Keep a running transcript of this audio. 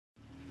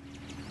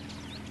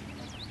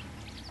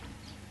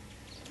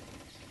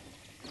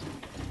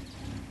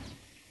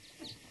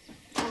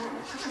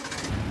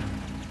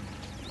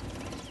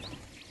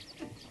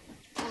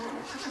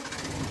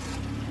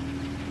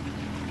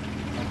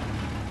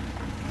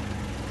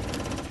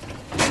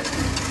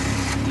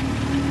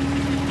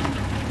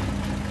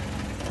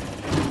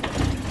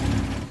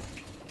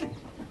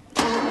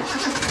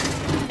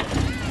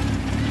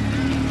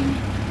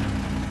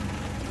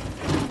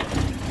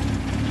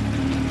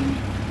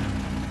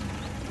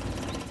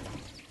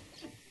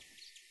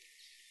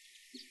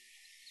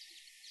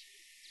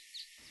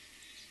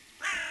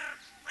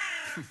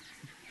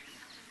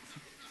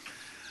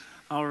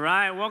All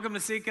right, welcome to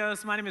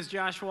Seacoast. My name is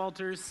Josh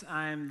Walters.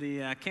 I'm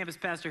the campus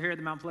pastor here at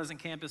the Mount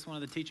Pleasant campus, one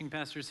of the teaching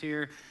pastors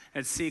here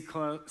at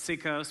Seacoast.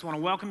 I want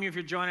to welcome you if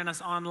you're joining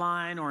us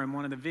online or in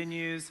one of the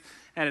venues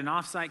at an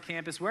offsite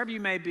campus. Wherever you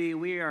may be,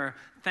 we are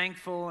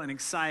thankful and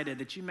excited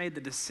that you made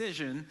the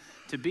decision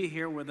to be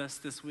here with us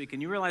this week.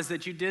 And you realize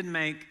that you did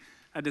make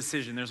a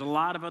decision. There's a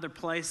lot of other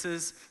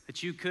places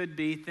that you could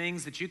be,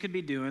 things that you could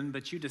be doing,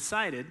 but you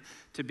decided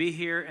to be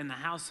here in the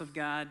house of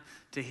God,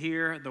 to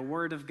hear the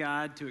word of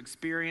God, to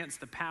experience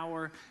the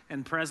power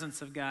and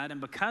presence of God.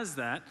 And because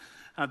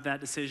of that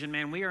decision,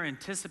 man, we are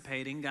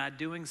anticipating God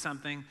doing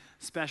something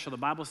special. The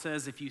Bible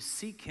says if you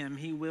seek him,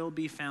 he will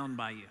be found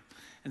by you.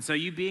 And so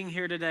you being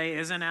here today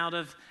isn't out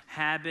of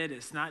habit.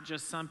 It's not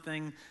just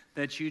something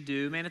that you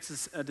do. Man,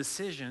 it's a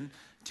decision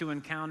to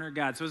encounter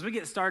God. So as we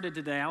get started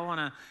today, I want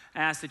to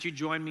ask that you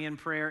join me in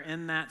prayer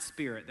in that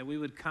spirit, that we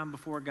would come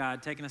before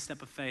God, taking a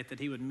step of faith, that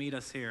he would meet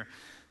us here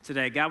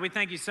today. God, we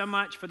thank you so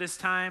much for this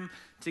time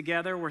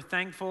together. We're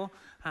thankful,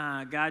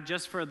 God,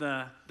 just for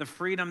the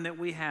freedom that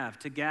we have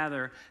to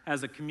gather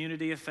as a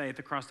community of faith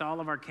across all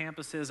of our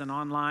campuses and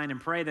online, and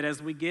pray that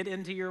as we get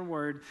into your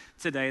word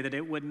today, that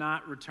it would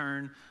not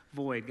return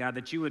void. God,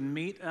 that you would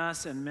meet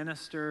us and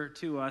minister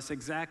to us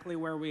exactly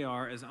where we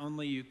are as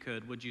only you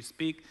could. Would you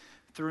speak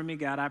through me,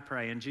 God, I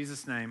pray. In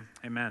Jesus' name,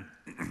 amen.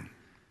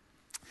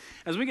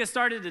 As we get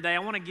started today, I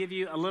want to give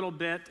you a little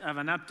bit of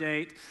an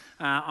update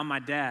on my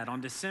dad.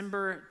 On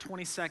December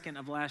 22nd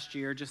of last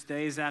year, just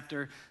days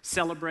after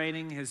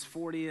celebrating his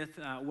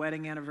 40th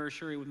wedding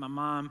anniversary with my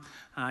mom,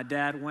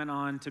 Dad went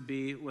on to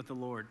be with the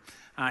Lord.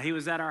 He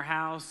was at our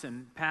house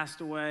and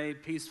passed away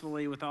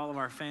peacefully with all of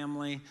our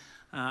family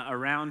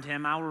around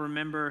him. I will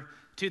remember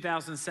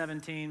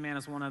 2017, man,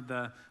 as one of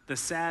the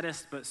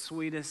saddest but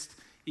sweetest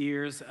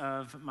years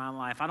of my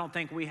life. I don't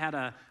think we had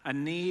a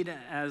need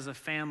as a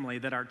family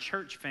that our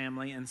church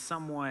family in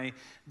some way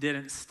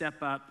didn't step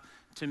up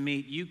to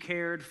meet. You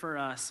cared for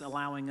us,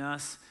 allowing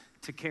us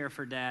to care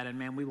for Dad, and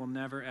man, we will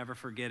never, ever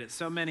forget it.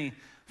 So many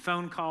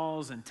phone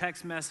calls and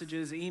text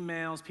messages,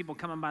 emails, people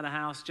coming by the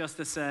house just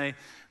to say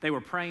they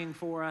were praying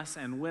for us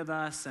and with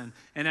us, and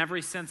in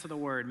every sense of the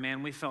word,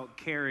 man, we felt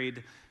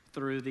carried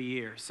through the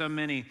year. So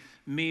many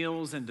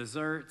meals and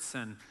desserts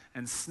and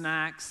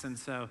snacks. And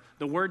so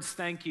the words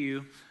thank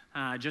you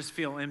just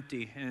feel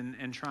empty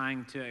in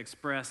trying to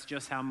express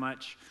just how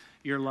much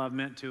your love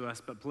meant to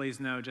us. But please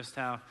know just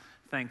how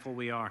thankful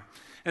we are.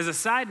 As a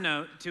side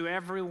note, to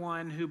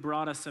everyone who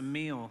brought us a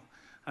meal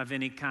of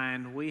any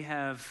kind, we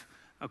have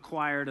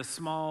acquired a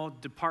small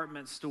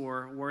department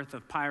store worth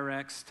of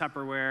Pyrex,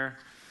 Tupperware,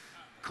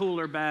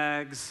 cooler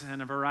bags,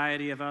 and a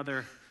variety of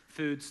other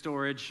food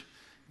storage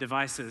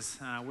devices.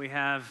 We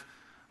have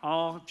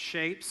all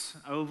shapes,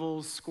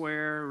 ovals,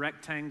 square,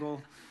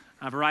 rectangle,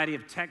 a variety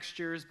of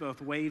textures,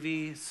 both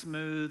wavy,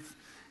 smooth,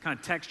 kind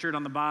of textured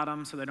on the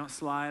bottom so they don't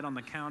slide on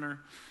the counter.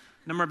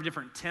 A number of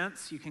different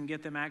tints. You can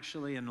get them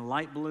actually in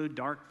light blue,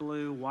 dark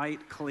blue,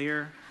 white,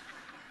 clear.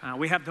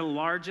 We have the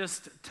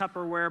largest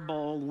Tupperware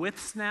bowl with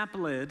snap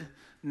lid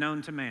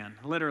known to man,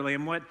 literally.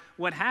 And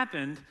what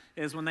happened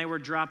is when they were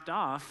dropped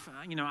off,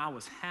 I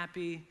was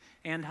happy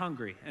and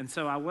hungry. And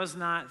so I was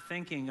not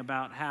thinking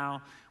about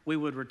how we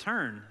would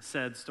return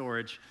said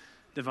storage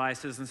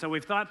devices. And so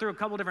we've thought through a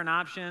couple different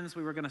options.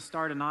 We were going to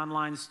start an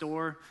online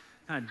store,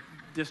 kind of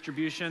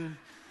distribution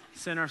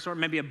center, sort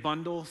of maybe a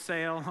bundle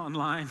sale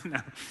online. No.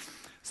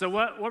 So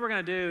what we're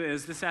going to do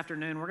is this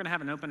afternoon, we're going to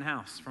have an open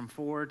house from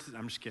 4 to,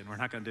 I'm just kidding, we're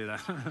not going to do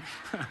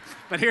that.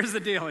 But here's the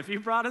deal. If you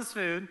brought us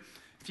food,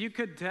 if you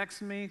could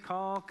text me,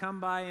 call, come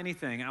by,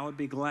 anything, I would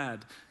be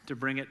glad to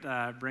bring it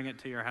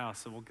to your house.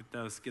 So we'll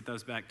get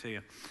those back to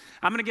you.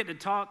 I'm going to get to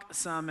talk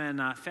some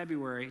in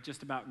February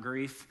just about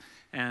grief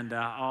and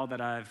all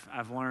that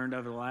I've learned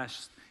over the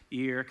last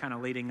year, kind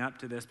of leading up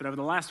to this. But over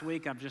the last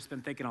week, I've just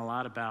been thinking a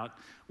lot about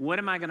what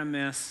am I going to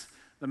miss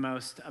the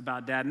most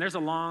about Dad. And there's a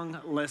long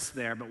list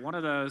there, but one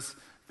of those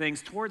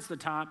things towards the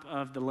top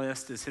of the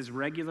list is his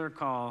regular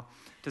call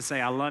to say,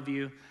 I love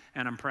you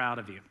and I'm proud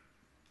of you.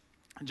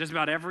 Just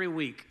about every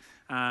week,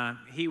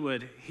 he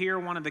would hear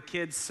one of the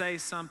kids say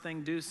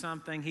something, do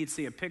something. He'd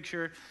see a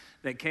picture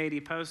that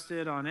Katie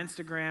posted on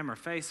Instagram or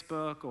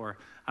Facebook or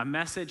a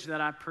message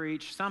that I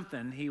preached,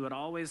 something. He would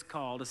always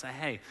call to say,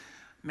 hey,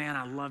 man,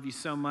 I love you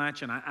so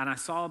much, and I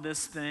saw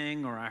this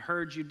thing, or I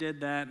heard you did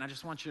that, and I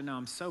just want you to know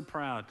I'm so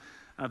proud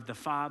of the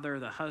father,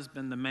 the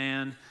husband, the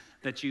man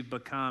that you've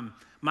become.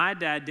 My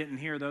dad didn't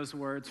hear those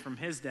words from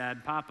his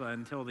dad, Papa,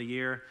 until the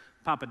year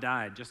Papa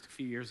died just a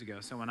few years ago.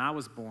 So when I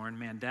was born,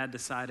 man, Dad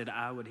decided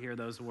I would hear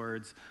those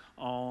words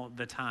all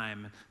the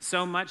time.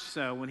 So much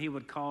so when he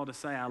would call to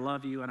say, I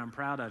love you and I'm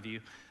proud of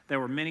you, there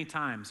were many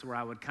times where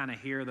I would kind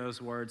of hear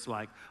those words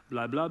like,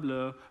 blah, blah,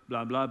 blah,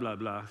 blah, blah, blah,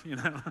 blah,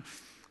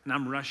 And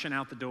I'm rushing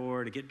out the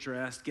door to get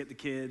dressed, get the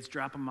kids,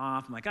 drop them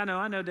off. I'm like, I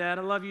know, Dad,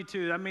 I love you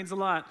too. That means a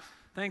lot.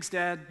 Thanks,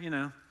 Dad,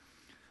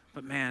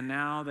 But man,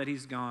 now that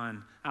he's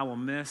gone, I will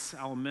miss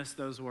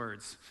those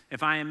words.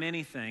 If I am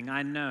anything,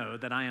 I know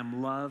that I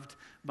am loved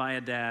by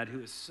a dad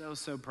who is so,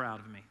 so proud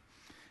of me.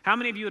 How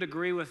many of you would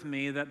agree with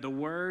me that the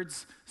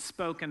words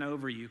spoken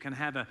over you can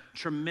have a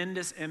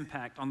tremendous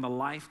impact on the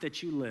life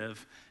that you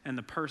live and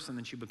the person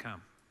that you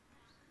become?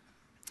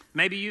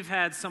 Maybe you've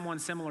had someone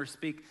similar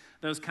speak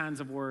those kinds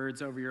of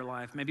words over your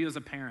life. Maybe it was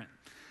a parent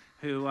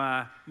who,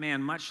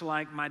 much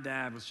like my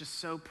dad, was just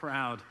so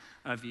proud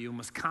of you and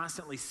was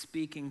constantly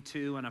speaking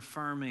to and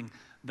affirming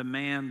the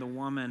man, the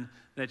woman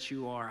that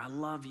you are. I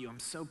love you. I'm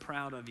so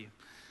proud of you.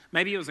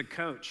 Maybe it was a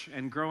coach,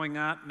 and growing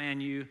up, man,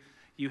 you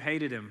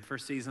hated him for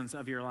seasons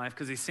of your life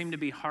because he seemed to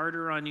be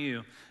harder on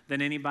you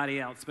than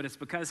anybody else. But it's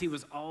because he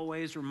was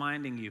always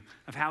reminding you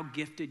of how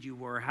gifted you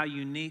were, how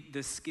unique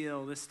this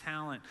skill, this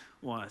talent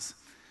was.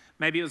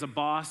 Maybe it was a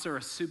boss or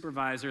a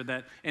supervisor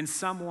that in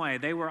some way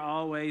they were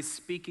always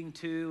speaking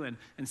to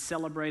and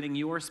celebrating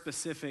your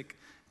specific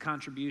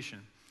contribution.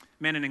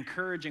 Man, an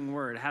encouraging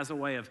word has a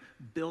way of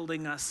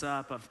building us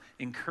up, of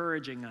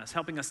encouraging us,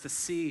 helping us to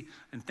see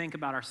and think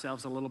about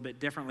ourselves a little bit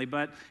differently.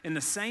 But in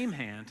the same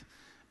hand,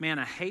 man,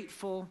 a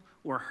hateful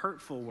or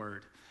hurtful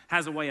word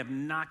has a way of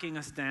knocking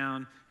us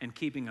down and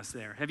keeping us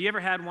there. Have you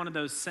ever had one of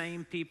those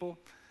same people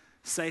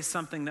say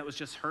something that was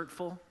just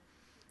hurtful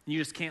and you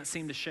just can't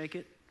seem to shake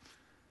it?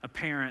 A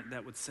parent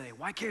that would say,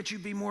 "Why can't you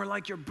be more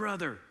like your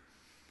brother?"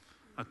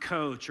 A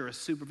coach or a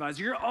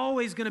supervisor, "You're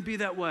always going to be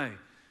that way.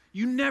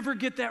 You never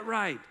get that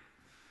right.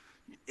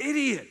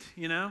 Idiot,"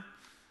 you know?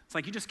 It's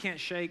like you just can't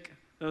shake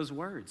those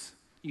words.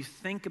 You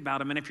think about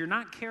them, and if you're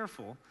not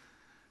careful,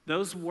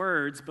 those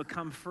words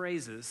become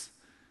phrases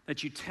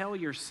that you tell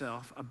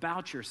yourself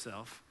about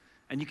yourself,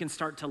 and you can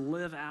start to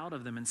live out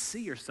of them and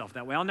see yourself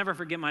that way. I'll never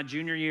forget my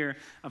junior year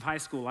of high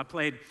school. I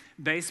played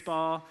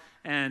baseball,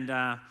 and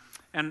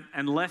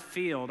left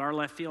field, our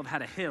left field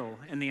had a hill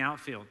in the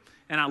outfield,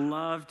 and I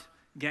loved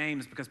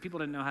games because people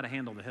didn't know how to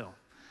handle the hill.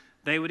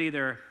 They would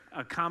either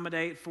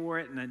accommodate for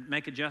it and then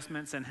make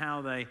adjustments in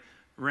how they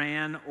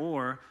ran,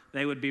 or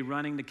they would be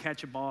running to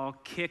catch a ball,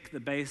 kick the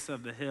base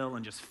of the hill,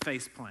 and just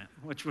face plant,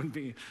 which would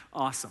be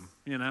awesome,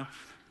 you know?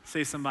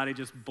 See somebody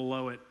just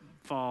blow it,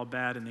 fall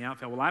bad in the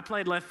outfield. Well, I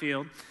played left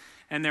field,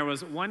 and there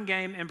was one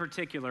game in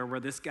particular where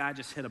this guy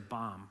just hit a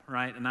bomb,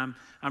 right? And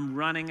I'm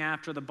running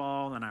after the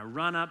ball, and I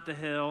run up the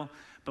hill,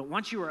 but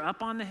once you were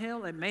up on the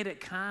hill, it made it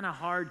kind of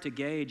hard to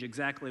gauge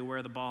exactly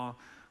where the ball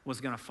was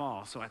going to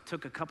fall. So I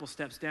took a couple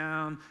steps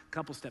down, a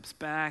couple steps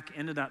back,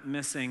 ended up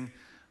missing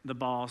the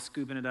ball,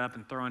 scooping it up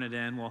and throwing it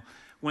in. Well,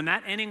 when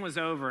that inning was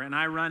over and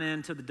I run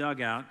into the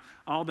dugout,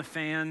 all the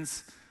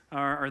fans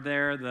are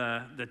there,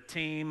 the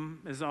team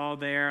is all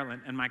there,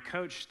 and my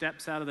coach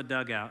steps out of the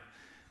dugout,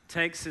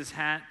 takes his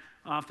hat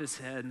off his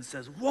head and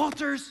says,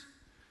 "Walters,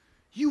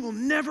 you will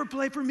never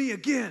play for me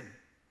again."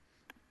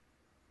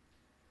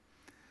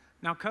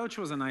 Now, Coach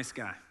was a nice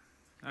guy,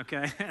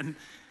 okay?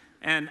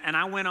 And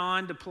I went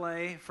on to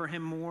play for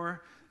him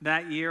more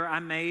that year. I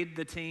made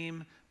the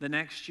team the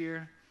next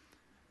year.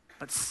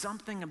 But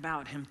something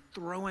about him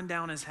throwing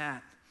down his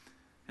hat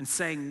and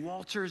saying,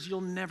 "Walters, you'll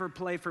never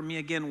play for me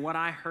again," what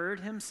I heard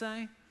him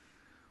say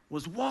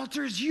was,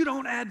 "Walters, you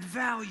don't add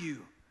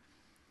value.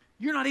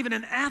 You're not even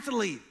an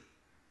athlete.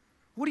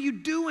 What are you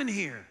doing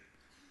here?"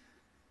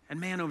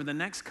 And man, over the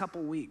next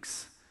couple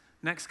weeks,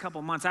 next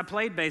couple months, I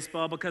played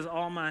baseball because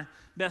all my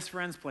best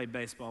friends played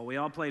baseball. We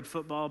all played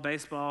football,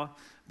 baseball,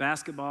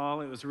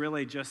 basketball. It was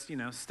really just,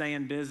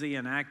 staying busy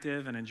and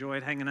active, and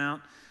enjoyed hanging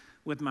out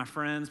with my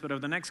friends. But over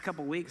the next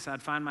couple weeks,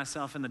 I'd find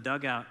myself in the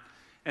dugout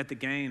at the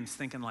games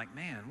thinking like,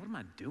 man, what am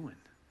I doing?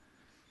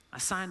 I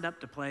signed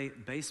up to play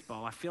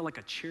baseball. I feel like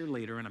a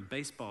cheerleader in a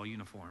baseball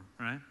uniform,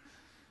 right?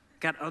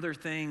 Got other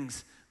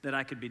things that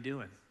I could be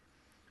doing.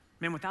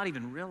 Man, without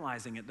even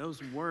realizing it,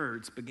 those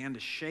words began to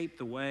shape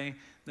the way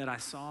that I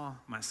saw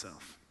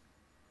myself.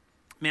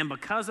 Man,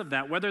 because of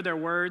that, whether they're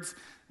words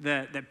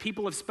that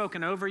people have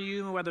spoken over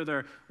you, whether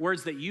they're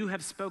words that you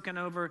have spoken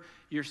over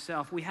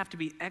yourself, we have to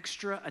be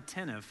extra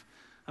attentive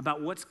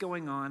about what's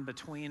going on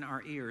between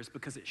our ears,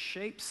 because it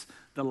shapes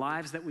the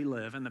lives that we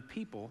live and the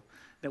people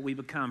that we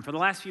become. For the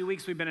last few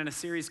weeks, we've been in a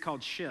series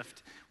called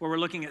Shift, where we're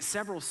looking at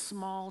several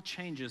small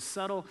changes,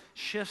 subtle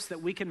shifts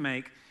that we can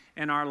make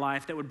in our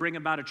life that would bring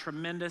about a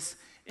tremendous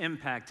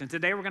impact. And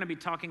today we're going to be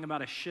talking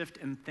about a shift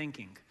in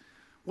thinking.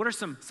 What are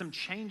some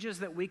changes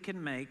that we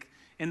can make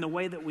in the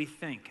way that we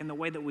think, in the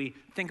way that we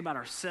think about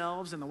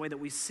ourselves, in the way that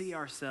we see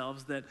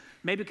ourselves, that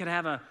maybe could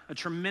have a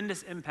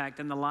tremendous impact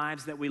in the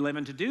lives that we live?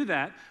 And to do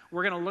that,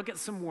 we're going to look at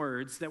some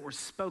words that were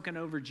spoken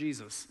over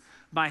Jesus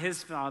by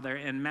his Father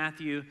in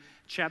Matthew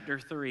chapter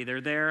 3.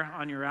 They're there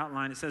on your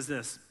outline. It says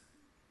this: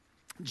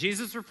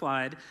 Jesus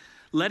replied,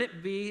 "Let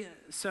it be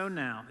so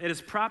now. It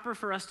is proper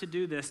for us to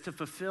do this to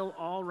fulfill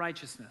all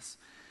righteousness."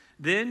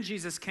 Then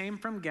Jesus came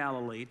from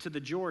Galilee to the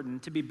Jordan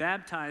to be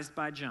baptized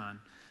by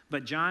John.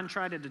 But John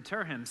tried to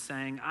deter him,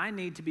 saying, "I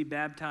need to be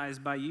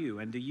baptized by you,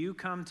 and do you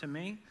come to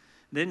me?"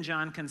 Then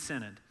John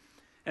consented.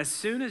 As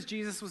soon as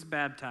Jesus was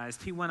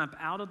baptized, he went up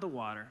out of the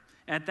water.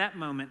 At that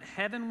moment,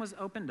 heaven was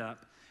opened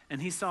up,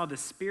 and he saw the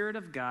Spirit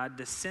of God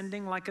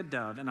descending like a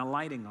dove and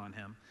alighting on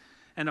him.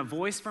 And a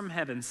voice from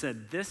heaven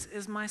said, "This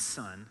is my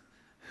Son,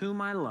 whom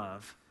I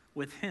love.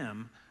 With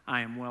him I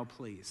am well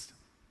pleased."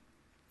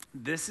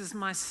 This is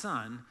my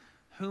son,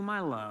 whom I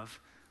love.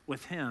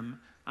 With him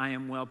I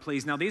am well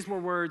pleased. Now, these were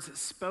words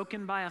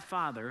spoken by a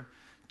father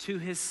to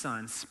his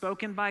son,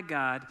 spoken by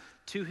God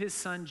to his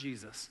son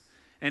Jesus.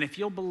 And if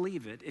you'll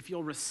believe it, if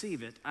you'll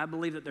receive it, I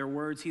believe that they're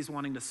words he's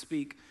wanting to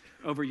speak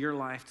over your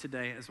life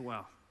today as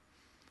well.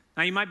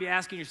 Now, you might be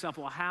asking yourself,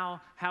 well,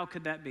 how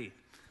could that be?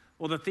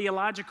 Well, the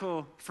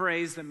theological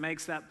phrase that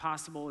makes that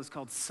possible is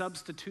called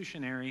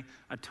substitutionary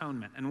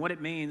atonement. And what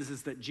it means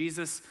is that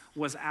Jesus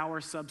was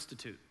our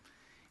substitute.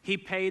 He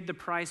paid the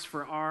price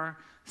for our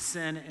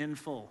sin in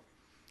full.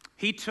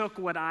 He took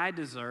what I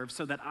deserved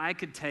so that I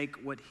could take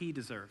what he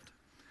deserved.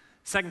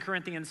 2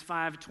 Corinthians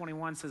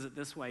 5:21 says it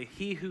this way: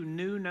 he who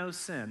knew no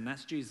sin,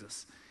 that's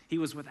Jesus, he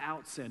was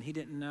without sin, he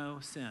didn't know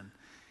sin.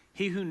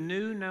 He who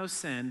knew no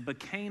sin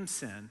became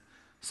sin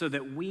so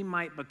that we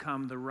might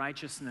become the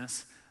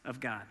righteousness of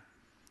God.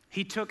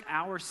 He took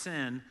our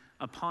sin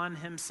upon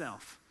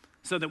himself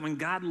so that when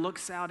God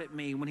looks out at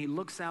me, when he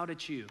looks out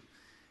at you,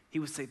 he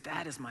would say,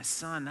 that is my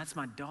son, that's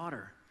my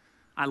daughter.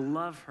 I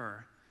love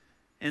her.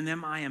 In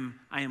them I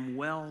am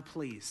well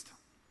pleased.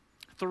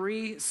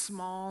 3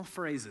 small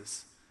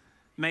phrases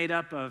made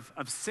up of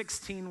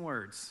 16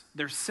 words.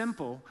 They're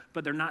simple,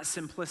 but they're not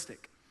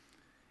simplistic.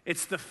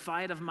 It's the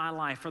fight of my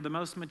life. For the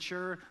most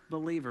mature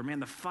believer, man,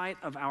 the fight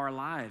of our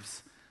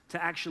lives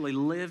to actually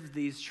live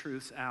these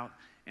truths out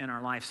in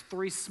our lives.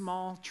 3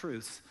 small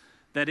truths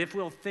that if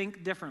we'll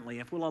think differently,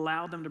 if we'll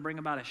allow them to bring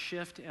about a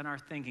shift in our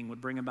thinking,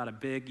 would bring about a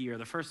big year.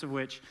 The first of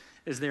which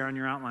is there on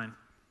your outline.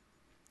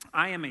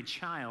 I am a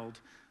child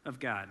of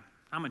God.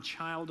 I'm a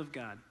child of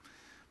God.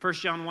 1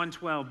 John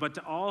 1:12, but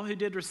to all who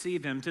did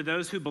receive him, to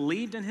those who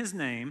believed in his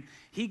name,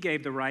 he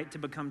gave the right to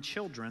become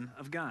children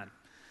of God.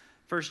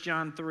 1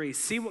 John 3,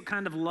 see what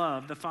kind of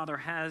love the Father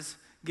has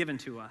given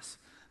to us,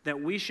 that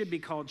we should be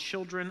called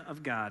children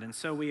of God, and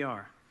so we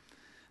are.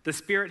 The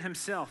Spirit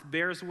himself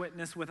bears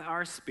witness with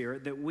our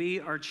spirit that we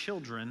are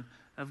children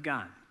of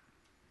God.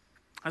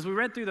 As we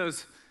read through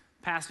those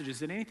passages,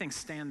 did anything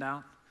stand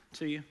out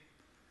to you?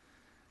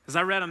 As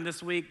I read them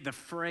this week, the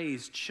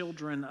phrase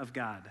children of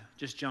God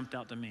just jumped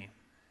out to me.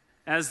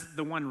 As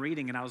the one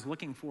reading it, I was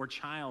looking for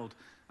child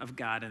of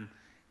God, and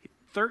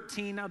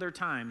 13 other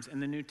times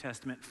in the New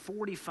Testament,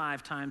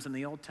 45 times in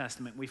the Old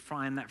Testament, we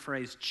find that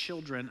phrase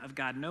children of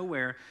God.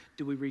 Nowhere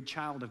do we read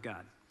child of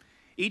God.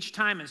 Each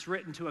time it's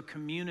written to a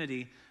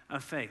community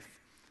of faith.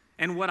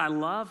 And what I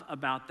love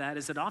about that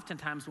is that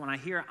oftentimes when I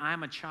hear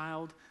I'm a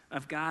child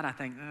of God, I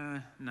think,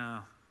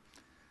 no.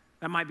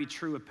 That might be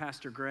true of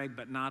Pastor Greg,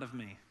 but not of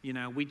me. You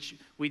know,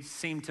 we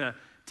seem to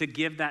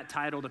give that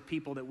title to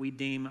people that we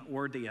deem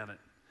worthy of it.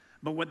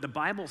 But what the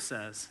Bible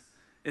says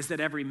is that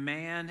every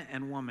man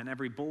and woman,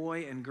 every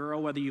boy and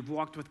girl, whether you've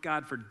walked with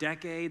God for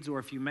decades or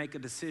if you make a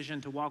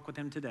decision to walk with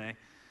him today,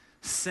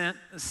 saint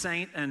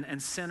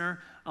and sinner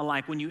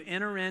alike, when you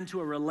enter into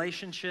a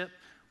relationship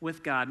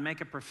with God,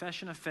 make a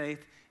profession of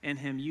faith in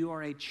him, you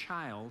are a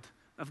child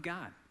of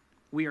God.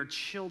 We are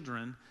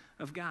children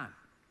of God.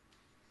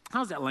 How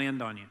does that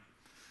land on you?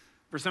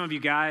 For some of you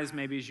guys,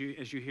 maybe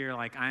as you hear,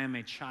 like, I am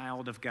a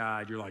child of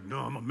God, you're like, no,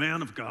 I'm a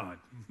man of God.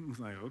 It's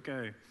like,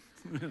 okay.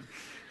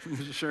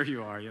 Sure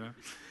you are, you know.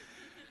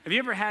 Have you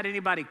ever had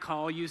anybody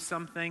call you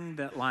something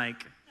that,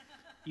 like,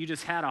 you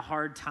just had a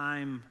hard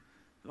time,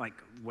 like,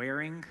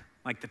 wearing?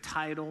 Like the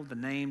title, the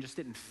name just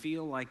didn't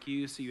feel like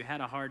you, so you had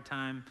a hard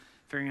time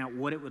figuring out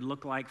what it would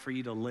look like for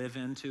you to live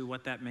into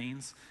what that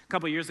means. A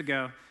couple years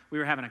ago, we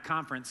were having a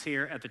conference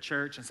here at the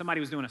church, and somebody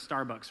was doing a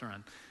Starbucks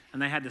run.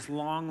 And they had this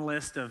long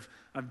list of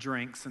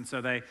drinks, and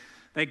so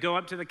they go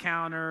up to the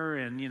counter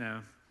and, you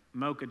know,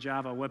 mocha,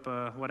 java,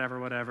 whippa,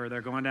 whatever.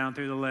 They're going down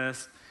through the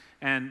list,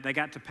 and they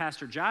got to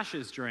Pastor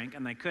Josh's drink,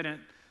 and they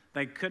couldn't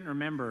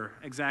remember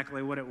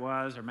exactly what it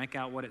was or make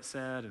out what it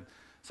said. And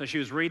so she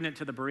was reading it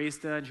to the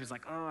barista, and she was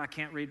like, oh, I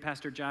can't read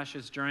Pastor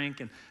Josh's drink.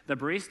 And the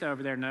barista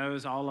over there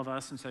knows all of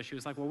us, and so she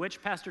was like, well,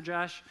 which Pastor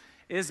Josh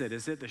is it?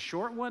 Is it the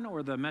short one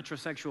or the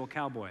metrosexual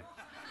cowboy?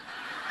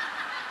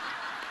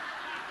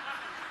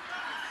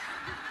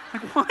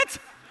 Like, what?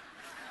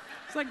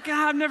 It's like,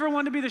 God, I've never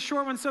wanted to be the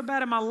short one so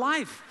bad in my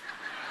life.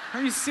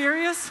 Are you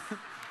serious?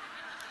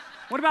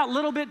 What about a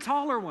little bit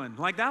taller one?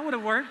 Like, that would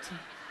have worked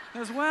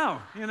as well,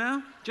 you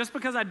know? Just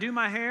because I do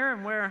my hair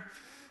and wear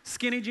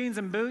skinny jeans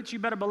and boots, you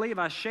better believe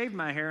I shaved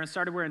my hair and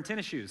started wearing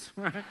tennis shoes,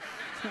 right?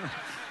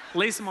 At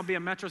least I'm going to be a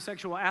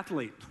metrosexual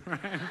athlete,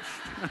 right?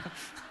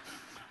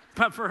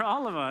 But for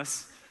all of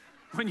us,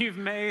 when you've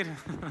made...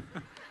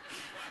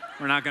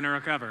 We're not going to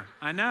recover.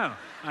 I know.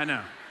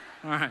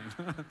 All right.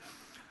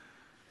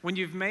 When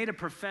you've made a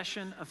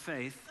profession of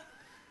faith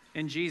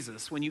in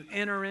Jesus, when you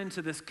enter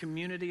into this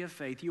community of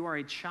faith, you are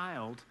a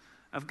child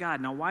of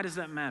God. Now, why does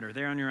that matter?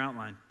 There on your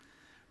outline.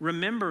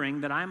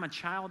 Remembering that I'm a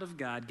child of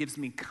God gives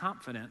me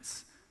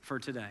confidence for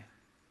today.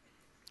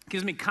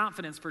 Gives me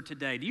confidence for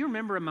today. Do you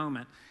remember a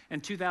moment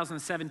in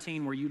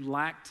 2017 where you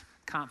lacked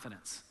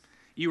confidence?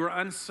 You were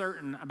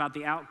uncertain about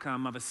the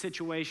outcome of a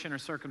situation or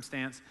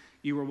circumstance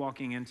you were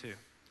walking into.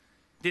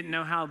 Didn't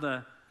know how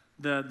the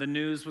the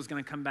news was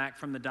going to come back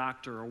from the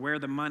doctor, or where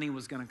the money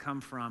was going to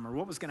come from, or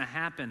what was going to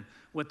happen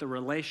with the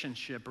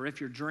relationship, or if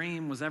your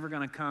dream was ever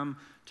going to come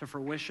to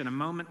fruition, a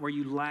moment where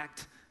you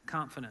lacked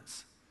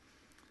confidence.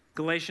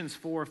 Galatians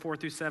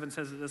 4:4-7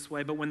 says it this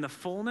way, but when the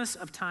fullness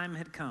of time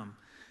had come,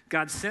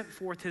 God sent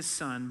forth his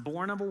Son,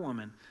 born of a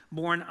woman,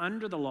 born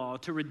under the law,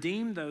 to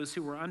redeem those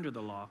who were under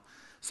the law,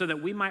 so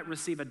that we might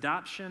receive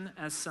adoption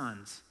as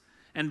sons.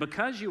 And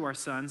because you are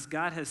sons,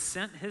 God has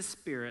sent his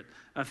Spirit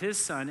of his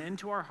Son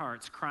into our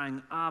hearts,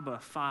 crying, Abba,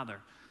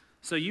 Father.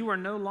 So you are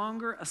no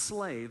longer a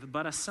slave,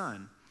 but a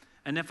son.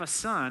 And if a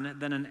son,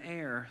 then an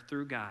heir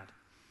through God.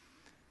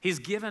 He's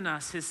given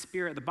us his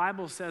Spirit. The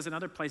Bible says in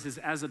other places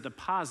as a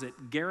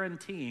deposit,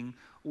 guaranteeing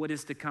what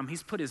is to come.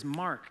 He's put his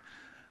mark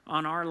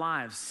on our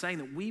lives, saying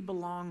that we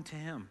belong to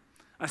him.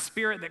 A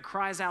Spirit that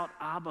cries out,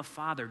 Abba,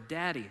 Father,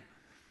 Daddy.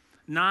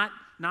 Not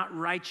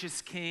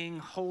righteous King,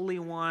 Holy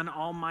One,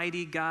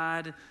 Almighty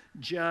God,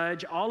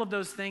 Judge, all of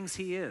those things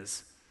he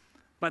is.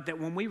 But that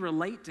when we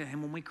relate to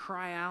him, when we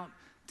cry out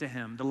to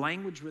him, the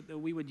language that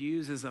we would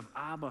use is of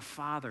Abba,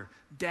 Father,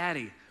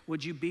 Daddy,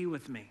 would you be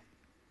with me?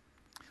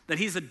 That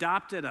he's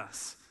adopted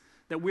us,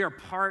 that we are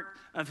part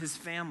of his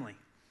family,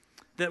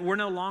 that we're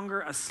no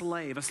longer a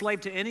slave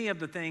to any of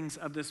the things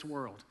of this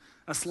world,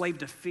 a slave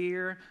to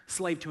fear,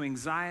 slave to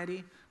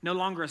anxiety, no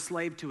longer a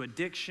slave to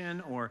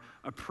addiction or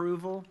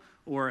approval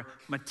or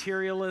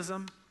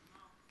materialism.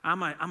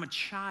 I'm a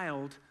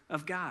child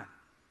of God.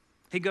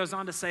 He goes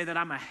on to say that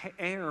I'm an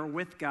heir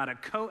with God, a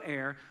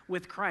co-heir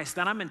with Christ,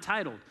 that I'm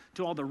entitled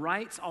to all the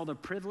rights, all the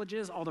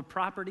privileges, all the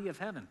property of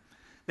heaven.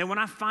 That when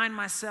I find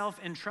myself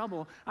in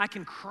trouble, I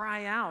can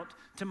cry out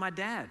to my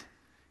dad,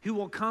 who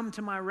will come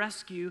to my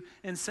rescue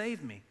and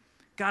save me.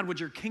 God, would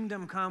your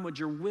kingdom come? Would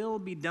your will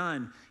be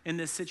done in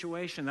this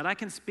situation? That I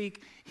can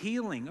speak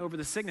healing over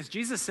the sickness.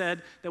 Jesus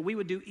said that we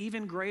would do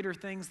even greater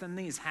things than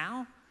these.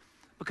 How?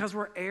 Because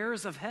we're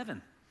heirs of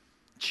heaven,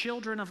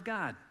 children of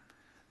God,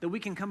 that we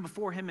can come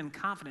before him in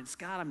confidence.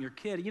 God, I'm your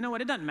kid. You know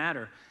what? It doesn't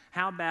matter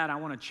how bad I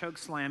want to choke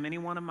slam any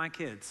one of my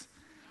kids.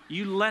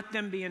 You let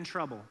them be in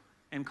trouble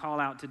and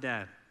call out to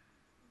Dad.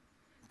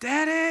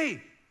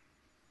 Daddy!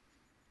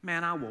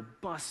 Man, I will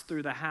bust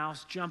through the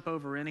house, jump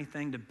over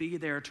anything to be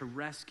there to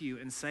rescue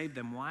and save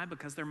them. Why?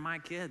 Because they're my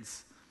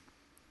kids.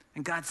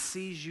 And God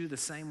sees you the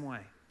same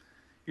way.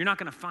 You're not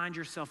going to find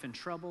yourself in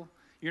trouble.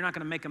 You're not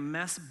going to make a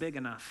mess big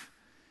enough.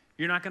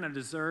 You're not going to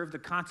deserve the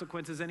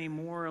consequences any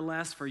more or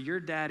less for your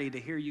daddy to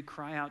hear you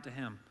cry out to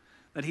him,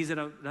 that he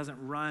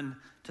doesn't run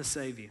to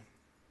save you.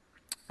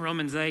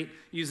 Romans 8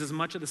 uses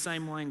much of the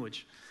same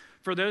language.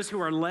 For those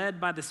who are led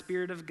by the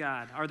Spirit of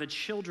God are the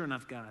children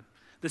of God.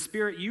 The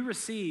Spirit you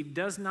received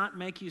does not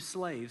make you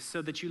slaves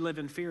so that you live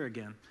in fear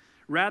again.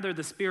 Rather,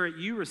 the Spirit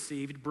you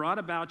received brought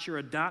about your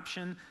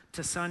adoption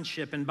to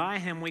sonship, and by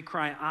him we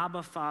cry,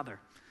 Abba, Father.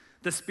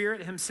 The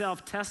Spirit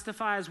himself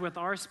testifies with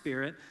our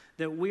spirit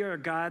that we are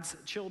God's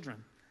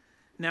children.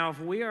 Now, if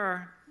we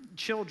are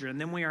children,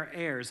 then we are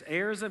heirs,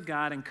 heirs of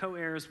God and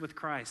co-heirs with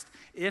Christ.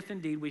 If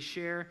indeed we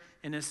share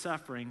in his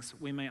sufferings,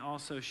 we may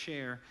also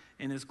share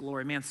in his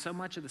glory. Man, so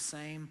much of the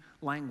same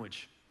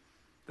language.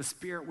 The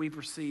Spirit we've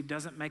received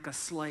doesn't make us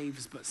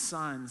slaves, but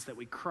sons, that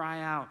we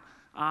cry out,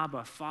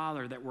 Abba,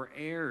 Father, that we're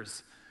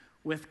heirs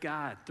with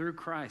God through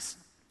Christ.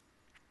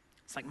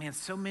 It's like, man,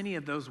 so many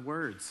of those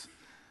words,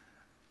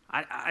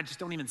 I just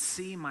don't even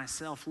see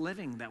myself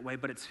living that way,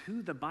 but it's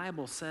who the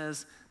Bible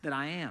says that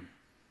I am.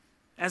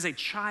 As a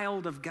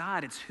child of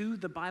God, it's who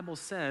the Bible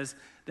says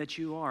that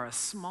you are. A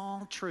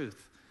small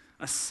truth,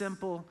 a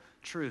simple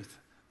truth,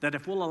 that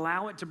if we'll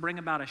allow it to bring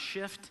about a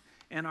shift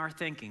in our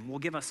thinking, will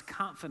give us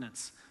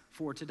confidence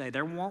for today.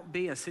 There won't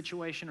be a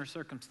situation or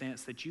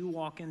circumstance that you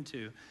walk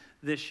into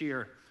this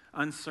year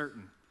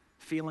uncertain,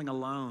 feeling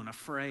alone,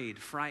 afraid,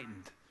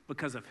 frightened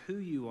because of who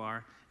you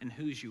are and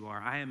whose you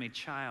are. I am a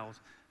child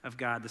of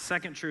God. The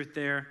second truth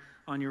there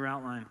on your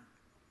outline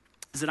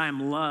is that I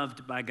am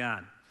loved by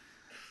God.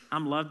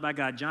 I'm loved by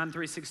God. John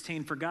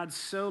 3:16, for God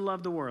so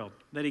loved the world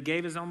that he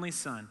gave his only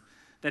Son,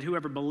 that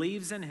whoever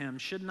believes in him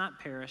should not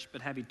perish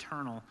but have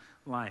eternal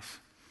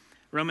life.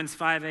 Romans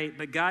 5:8,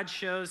 but God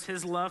shows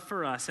his love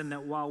for us in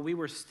that while we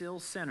were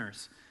still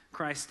sinners,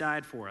 Christ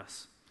died for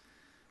us.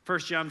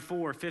 1 John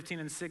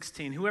 4:15 and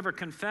 16, whoever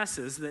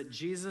confesses that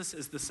Jesus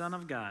is the Son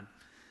of God,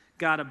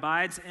 God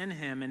abides in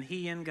him and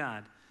he in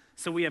God.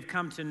 So we have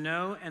come to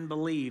know and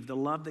believe the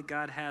love that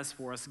God has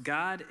for us.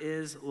 God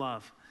is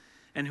love.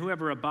 And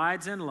whoever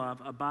abides in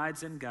love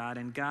abides in God,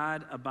 and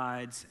God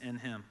abides in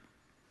him.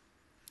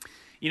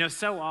 You know,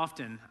 so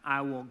often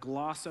I will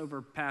gloss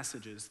over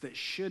passages that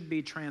should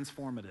be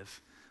transformative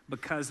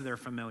because they're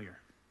familiar.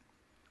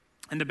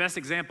 And the best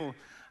example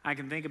I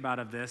can think about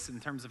of this in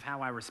terms of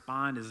how I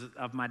respond is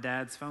of my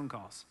dad's phone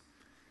calls.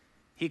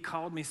 He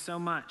called me so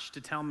much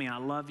to tell me I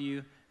love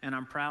you and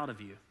I'm proud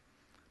of you.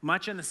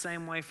 Much in the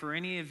same way for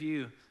any of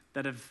you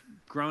that have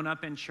grown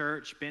up in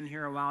church, been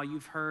here a while,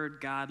 you've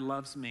heard God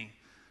loves me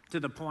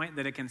to the point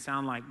that it can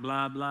sound like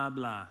blah, blah,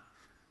 blah.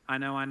 I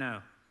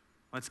know.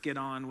 Let's get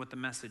on with the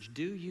message.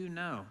 Do you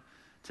know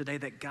today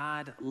that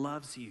God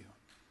loves you?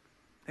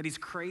 That he's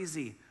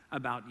crazy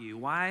about you.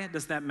 Why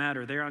does that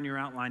matter? There on your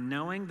outline,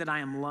 knowing that I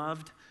am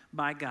loved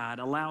by God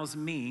allows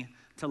me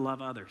to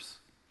love others.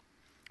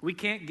 We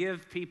can't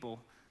give people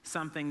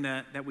something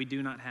that we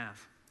do not have.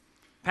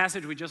 The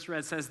passage we just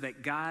read says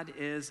that God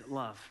is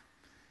love.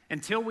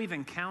 Until we've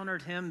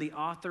encountered him, the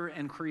author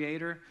and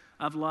creator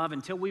of love,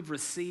 until we've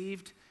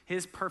received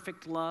his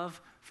perfect love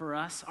for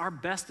us, our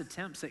best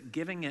attempts at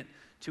giving it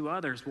to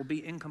others will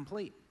be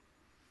incomplete.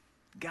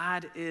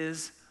 God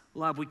is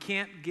love. We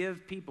can't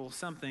give people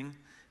something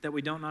that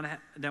we don't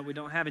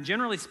have. And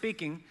generally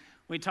speaking,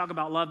 when we talk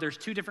about love, there's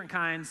two different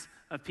kinds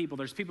of people.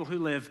 There's people who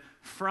live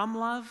from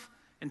love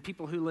and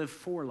people who live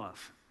for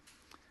love.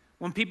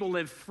 When people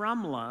live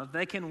from love,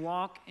 they can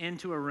walk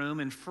into a room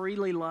and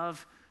freely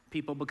love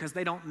people because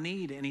they don't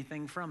need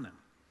anything from them.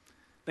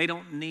 They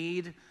don't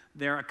need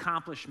their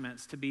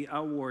accomplishments to be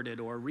awarded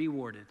or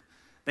rewarded.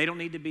 They don't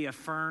need to be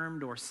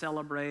affirmed or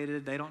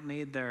celebrated. They don't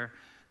need their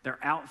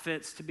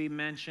outfits to be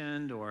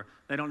mentioned, or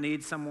they don't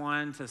need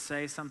someone to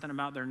say something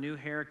about their new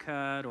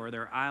haircut or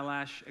their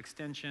eyelash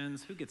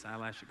extensions. Who gets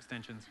eyelash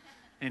extensions?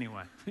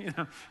 Anyway,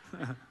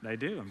 they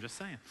do, I'm just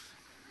saying.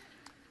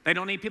 They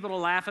don't need people to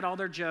laugh at all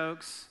their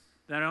jokes.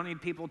 They don't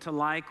need people to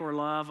like or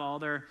love all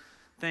their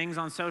things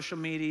on social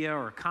media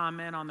or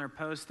comment on their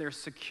posts. They're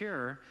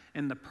secure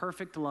in the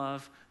perfect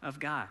love of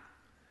God.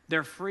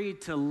 They're free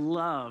to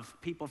love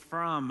people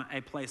from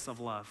a place of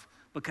love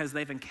because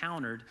they've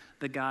encountered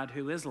the God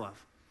who is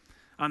love.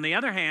 On the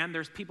other hand,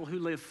 there's people who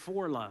live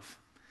for love,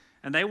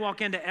 and they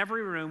walk into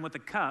every room with a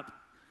cup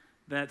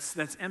that's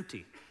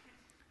empty.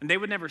 And they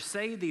would never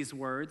say these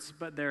words,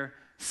 but they're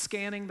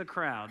scanning the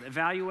crowd,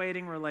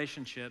 evaluating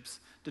relationships,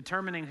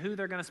 determining who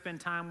they're going to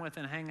spend time with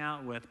and hang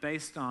out with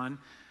based on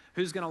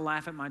who's going to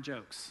laugh at my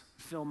jokes,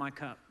 fill my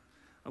cup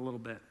a little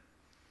bit.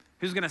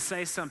 Who's going to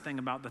say something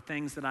about the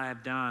things that I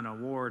have done,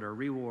 award or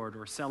reward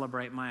or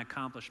celebrate my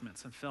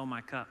accomplishments and fill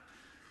my cup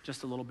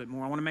just a little bit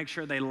more. I want to make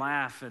sure they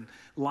laugh and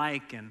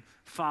like and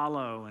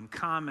follow and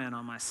comment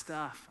on my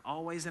stuff,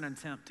 always in an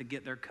attempt to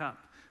get their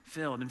cup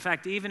filled. In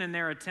fact, even in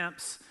their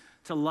attempts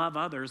to love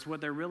others,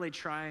 what they're really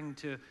trying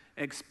to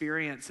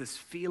experience is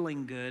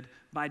feeling good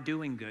by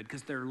doing good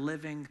because they're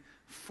living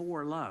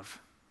for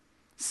love,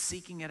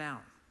 seeking it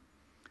out.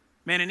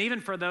 Man, and even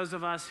for those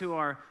of us who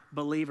are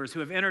believers, who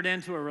have entered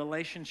into a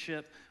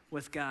relationship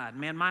with God,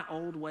 man, my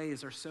old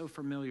ways are so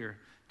familiar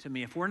to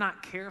me. If we're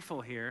not careful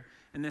here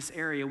in this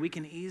area, we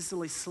can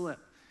easily slip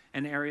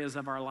in areas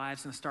of our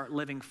lives and start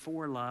living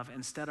for love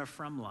instead of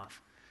from love,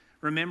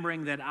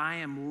 remembering that I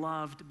am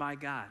loved by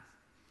God.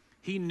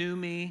 He knew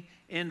me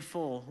in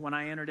full when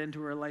I entered into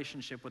a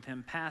relationship with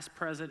him, past,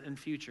 present, and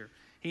future.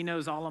 He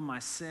knows all of my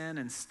sin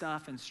and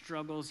stuff and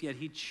struggles, yet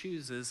he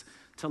chooses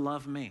to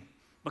love me.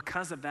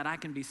 Because of that, I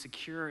can be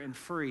secure and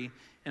free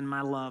in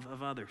my love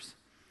of others.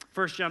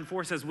 1 John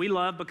 4 says, we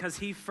love because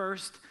he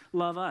first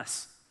loved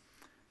us.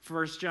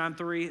 1 John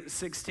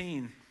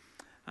 3:16,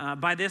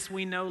 by this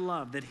we know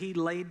love, that he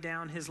laid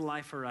down his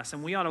life for us,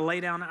 and we ought to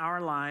lay down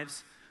our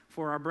lives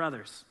for our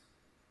brothers.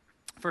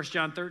 1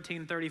 John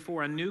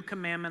 13:34, a new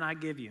commandment I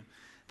give you,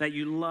 that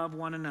you love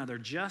one another.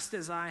 Just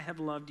as I have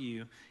loved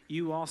you,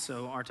 you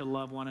also are to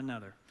love one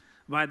another.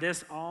 By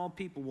this all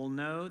people will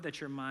know that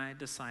you're my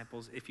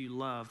disciples if you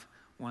love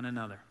one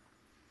another.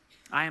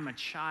 I am a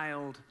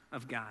child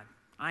of God.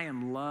 I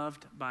am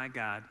loved by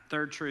God.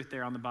 Third truth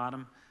there on the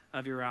bottom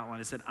of your outline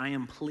is that I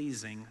am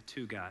pleasing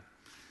to God.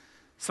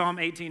 Psalm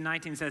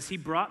 18:19 says, he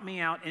brought me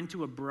out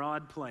into a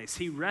broad place.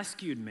 He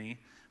rescued me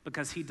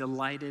because he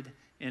delighted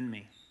in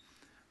me.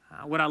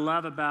 What I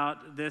love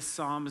about this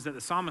psalm is that the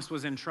psalmist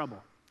was in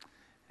trouble.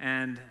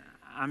 And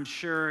I'm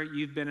sure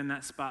you've been in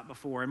that spot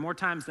before. And more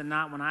times than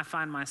not, when I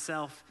find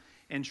myself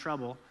in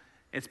trouble,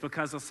 it's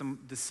because of some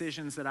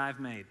decisions that I've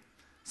made,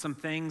 some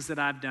things that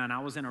I've done. I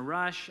was in a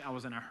rush, I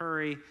was in a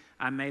hurry,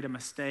 I made a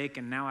mistake,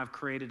 and now I've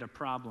created a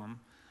problem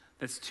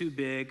that's too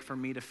big for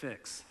me to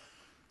fix.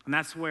 And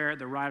that's where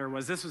the writer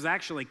was. This was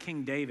actually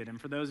King David. And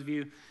for those of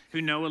you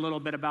who know a little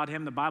bit about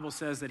him, the Bible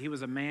says that he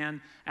was a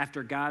man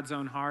after God's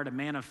own heart, a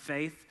man of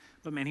faith,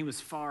 but man, he was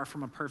far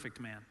from a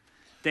perfect man.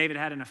 David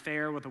had an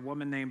affair with a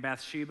woman named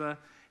Bathsheba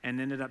and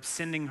ended up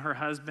sending her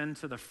husband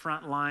to the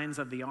front lines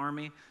of the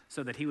army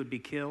so that he would be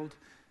killed.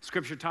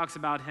 Scripture talks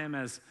about him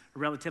as a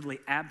relatively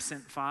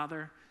absent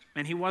father.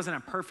 And he wasn't a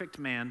perfect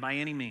man by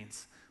any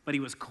means, but he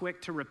was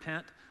quick to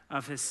repent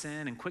of his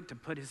sin and quick to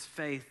put his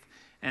faith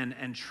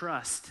and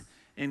trust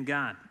in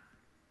God.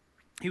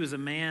 He was a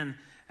man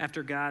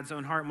after God's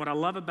own heart. And what I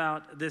love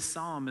about this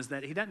psalm is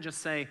that he doesn't just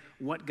say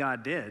what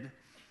God did.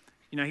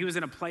 You know, he was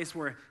in a place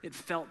where it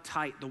felt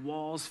tight. The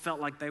walls felt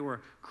like they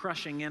were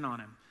crushing in on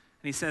him.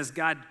 And he says,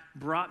 God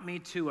brought me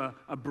to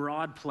a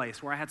broad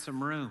place where I had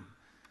some room.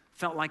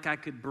 Felt like I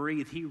could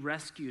breathe. He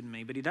rescued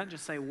me. But he doesn't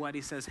just say what,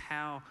 he says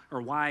how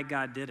or why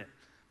God did it.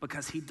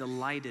 Because he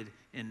delighted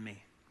in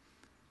me.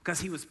 Because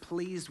he was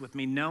pleased with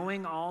me.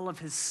 Knowing all of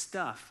his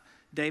stuff,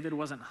 David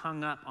wasn't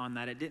hung up on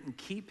that. It didn't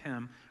keep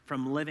him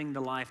from living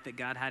the life that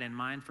God had in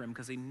mind for him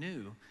because he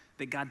knew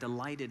that God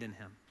delighted in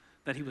him,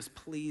 that he was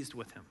pleased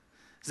with him.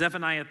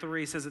 Zephaniah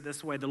 3 says it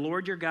this way, the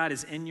Lord your God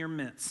is in your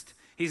midst.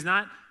 He's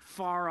not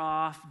far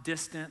off,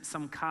 distant,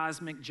 some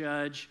cosmic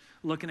judge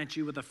looking at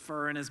you with a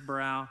fur in his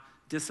brow,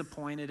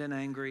 disappointed and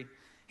angry.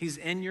 He's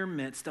in your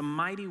midst, a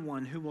mighty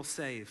one who will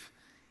save.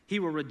 He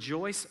will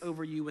rejoice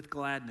over you with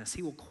gladness.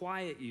 He will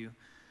quiet you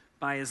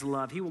by his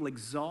love. He will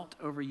exalt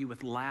over you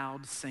with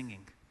loud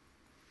singing.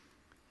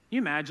 You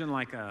imagine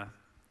like a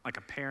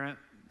parent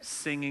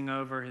singing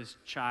over his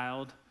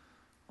child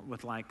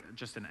with like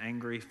just an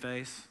angry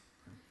face?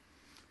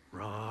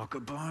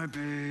 Rock-a-bye,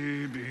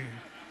 baby,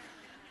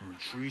 on a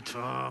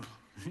treetop,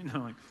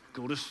 like,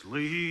 go to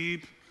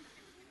sleep.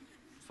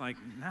 It's like,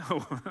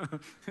 no,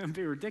 it'd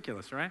be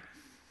ridiculous, right?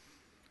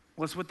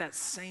 Well, it's with that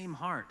same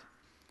heart.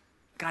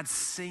 God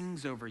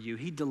sings over you.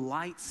 He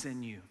delights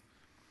in you.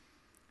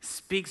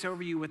 Speaks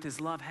over you with his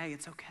love. Hey,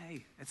 it's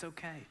okay. It's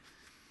okay.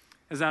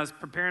 As I was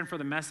preparing for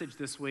the message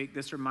this week,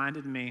 this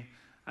reminded me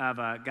of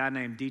a guy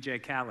named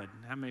DJ Khaled.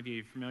 How many of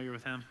you are familiar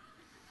with him?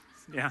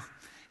 Yeah.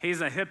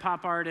 He's a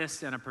hip-hop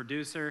artist and a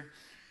producer.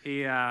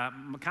 He,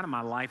 kind of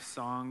my life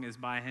song is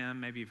by him.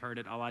 Maybe you've heard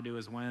it, All I Do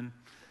Is Win.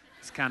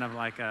 It's kind of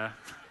like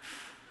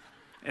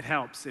it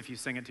helps if you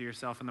sing it to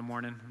yourself in the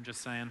morning. I'm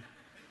just saying.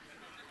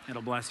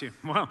 It'll bless you.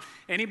 Well,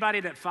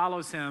 anybody that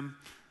follows him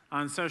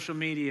on social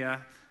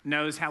media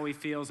knows how he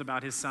feels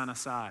about his son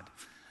Assad.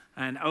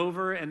 And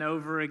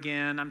over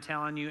again, I'm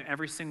telling you,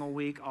 every single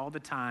week, all the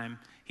time,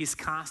 he's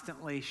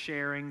constantly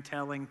sharing,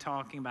 telling,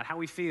 talking about how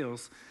he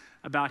feels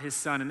about his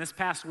son. And this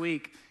past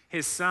week,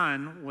 his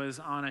son was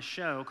on a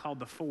show called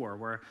The Four,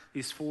 where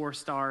these four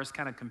stars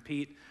kind of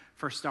compete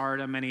for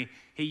stardom. And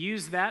he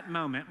used that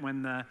moment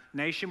when the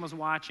nation was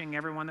watching,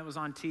 everyone that was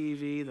on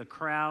TV, the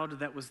crowd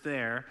that was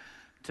there,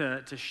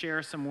 to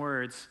share some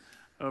words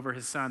over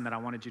his son that I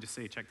wanted you to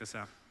see. Check this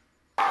out.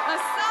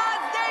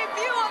 Assad's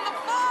debut on The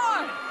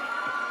Four.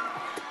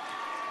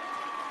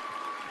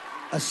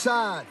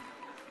 Assad,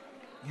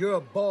 you're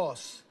a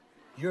boss.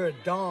 You're a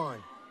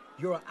don.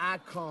 You're an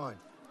icon.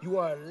 You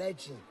are a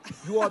legend.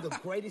 You are the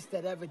greatest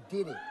that ever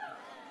did it.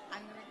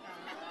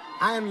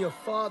 I am your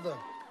father.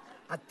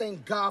 I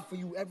thank God for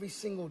you every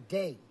single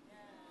day.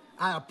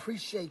 I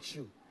appreciate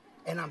you,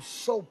 and I'm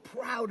so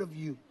proud of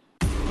you.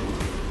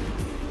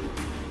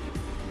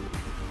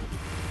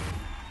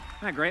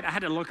 Isn't that great? I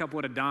had to look up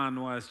what a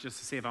don was just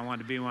to see if I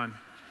wanted to be one.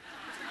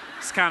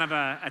 It's kind of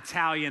an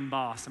Italian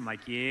boss. I'm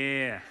like,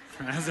 yeah,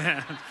 that's it.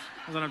 That's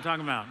what I'm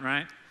talking about,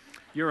 right?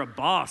 You're a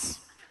boss.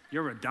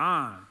 You're a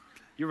don.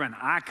 You're an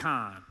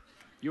icon.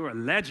 You're a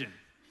legend.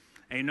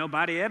 Ain't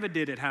nobody ever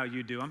did it how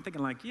you do. I'm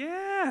thinking like,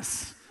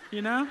 yes,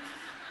 A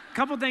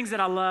couple things that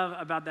I love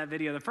about that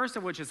video. The first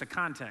of which is the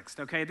context,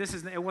 okay?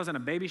 It wasn't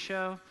a baby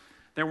show.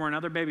 There weren't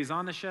other babies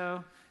on the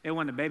show. It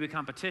wasn't a baby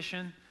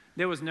competition.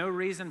 There was no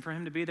reason for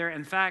him to be there.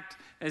 In fact,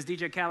 as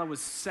DJ Khaled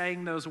was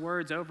saying those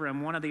words over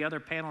him, one of the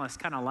other panelists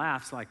kind of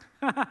laughs like,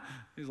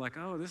 he's like,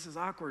 oh, this is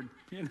awkward,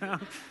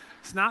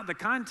 It's not the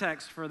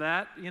context for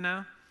that,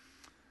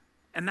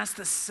 And that's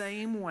the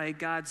same way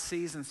God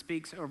sees and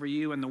speaks over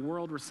you, and the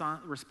world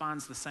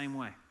responds the same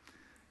way.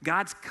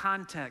 God's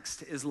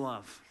context is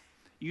love.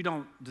 You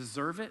don't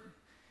deserve it.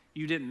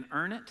 You didn't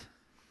earn it.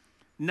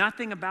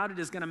 Nothing about it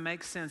is going to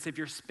make sense. If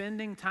you're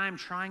spending time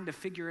trying to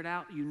figure it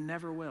out, you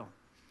never will.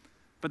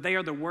 But they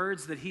are the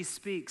words that he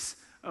speaks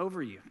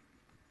over you.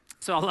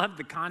 So I love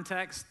the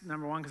context,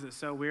 number one, because it's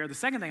so weird. The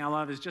second thing I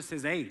love is just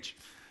his age.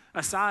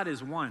 Assad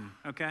is 1,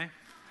 okay?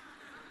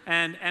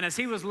 And as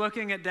he was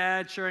looking at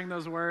Dad sharing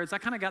those words, I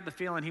kind of got the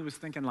feeling he was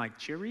thinking like,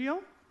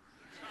 Cheerio?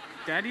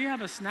 Dad, do you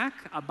have a snack?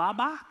 A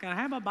baba? Can I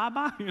have a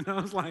baba?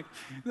 It's like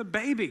the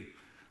baby.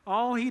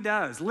 All he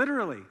does,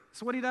 literally,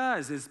 it's what he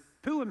does is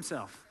poo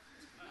himself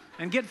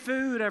and get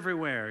food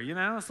everywhere.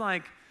 It's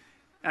like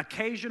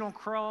occasional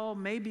crawl,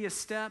 maybe a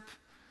step.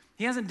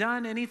 He hasn't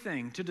done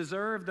anything to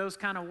deserve those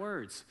kind of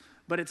words,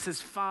 but it's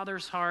his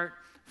Father's heart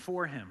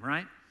for him,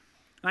 right?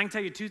 And I can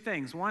tell you 2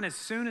 things. One, as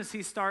soon as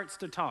he starts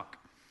to talk,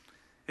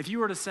 if you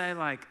were to say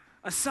like,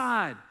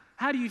 Assad,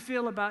 how do you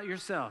feel about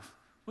yourself?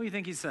 What do you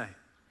think he'd say?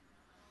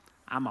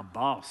 I'm a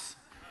boss.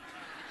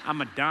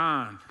 I'm a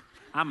don.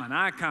 I'm an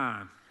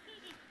icon.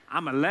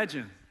 I'm a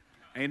legend.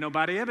 Ain't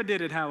nobody ever did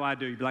it how I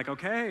do. You'd be like,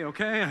 okay,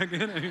 I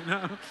get it,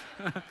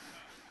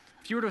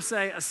 If you were to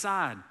say,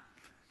 Assad,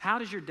 how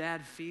does your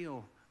dad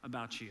feel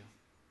about you?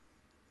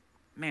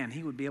 Man,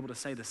 he would be able to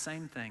say the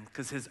same thing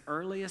because his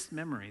earliest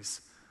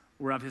memories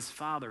were of his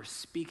father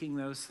speaking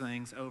those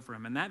things over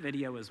him. And that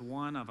video is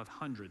one of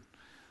 100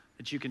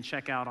 that you can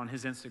check out on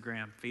his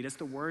Instagram feed. It's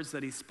the words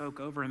that he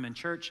spoke over him in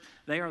church.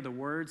 They are the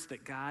words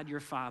that God, your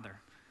Father,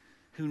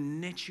 who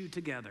knit you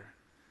together,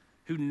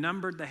 who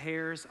numbered the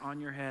hairs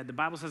on your head. The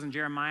Bible says in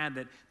Jeremiah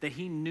that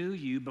he knew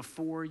you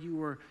before you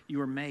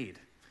were made.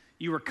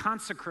 You were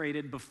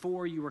consecrated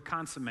before you were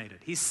consummated.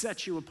 He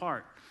set you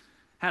apart,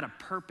 had a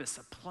purpose,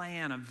 a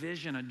plan, a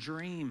vision, a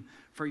dream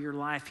for your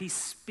life. He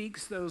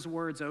speaks those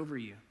words over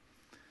you.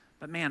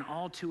 But man,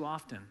 all too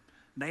often,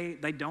 they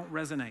don't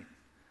resonate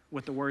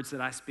with the words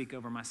that I speak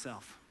over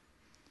myself.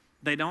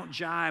 They don't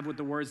jive with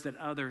the words that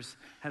others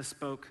have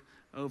spoke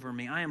over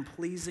me. I am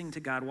pleasing to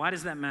God. Why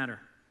does that matter?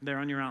 There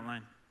on your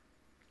outline.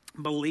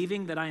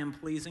 Believing that I am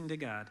pleasing to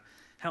God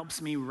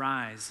helps me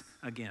rise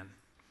again.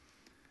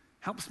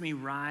 Helps me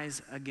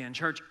rise again.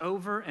 Church,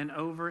 over and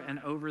over and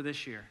over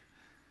this year,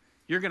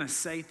 you're going to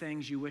say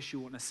things you wish you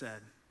wouldn't have said.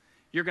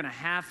 You're going to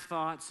have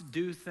thoughts,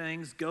 do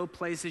things, go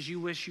places you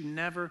wish you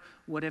never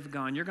would have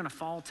gone. You're going to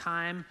fall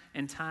time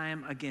and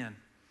time again.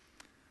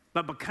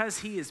 But because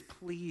he is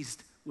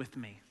pleased with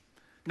me,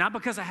 not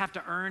because I have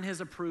to earn his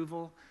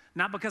approval,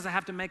 not because I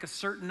have to make a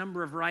certain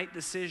number of right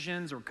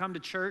decisions or come to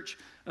church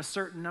a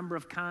certain number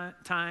of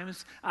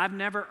times. I've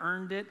never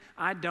earned it.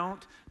 I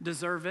don't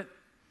deserve it.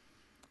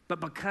 But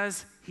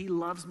because he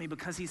loves me,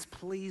 because he's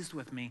pleased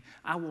with me,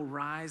 I will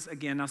rise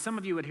again. Now, some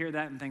of you would hear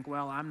that and think,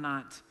 well, I'm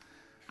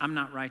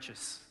not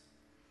righteous.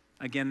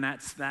 Again,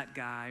 that's that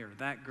guy or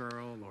that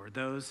girl or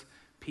those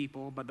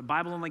people. But the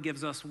Bible only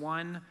gives us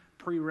one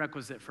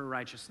prerequisite for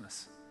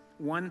righteousness.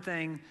 One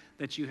thing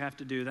that you have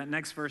to do. That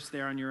next verse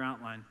there on your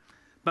outline.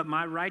 But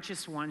my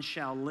righteous one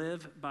shall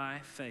live by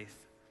faith.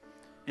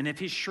 And if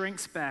he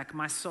shrinks back,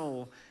 my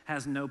soul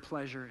has no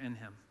pleasure in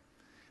him.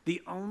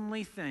 The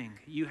only thing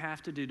you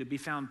have to do to be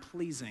found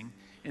pleasing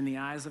in the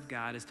eyes of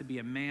God is to be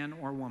a man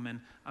or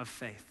woman of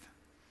faith.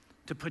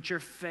 To put your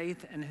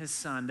faith in his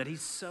son, that he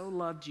so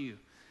loved you,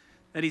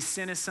 that he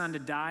sent his son to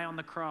die on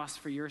the cross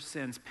for your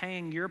sins,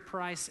 paying your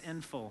price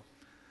in full,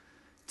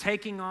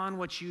 taking on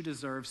what you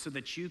deserve so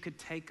that you could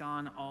take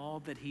on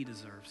all that he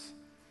deserves.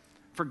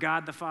 For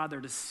God the Father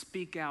to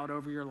speak out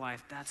over your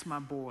life, that's my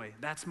boy,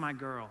 that's my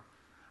girl.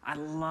 I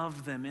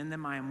love them, in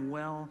them I am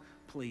well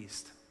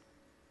pleased.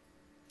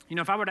 You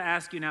know, if I were to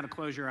ask you now to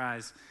close your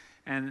eyes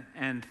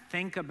and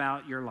think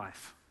about your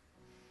life,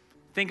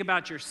 think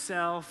about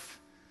yourself,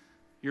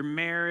 your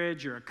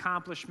marriage, your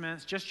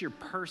accomplishments, just your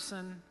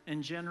person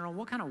in general,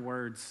 what kind of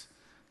words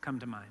come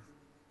to mind?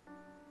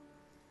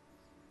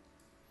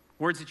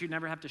 Words that you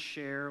never have to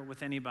share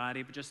with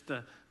anybody, but just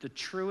the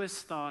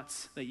truest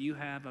thoughts that you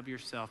have of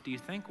yourself. Do you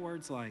think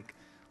words like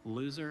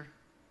loser,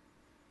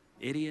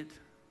 idiot,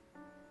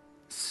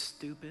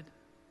 stupid,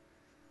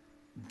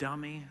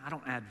 dummy, I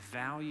don't add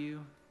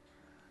value,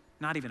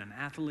 not even an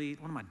athlete,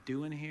 what am I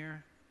doing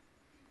here?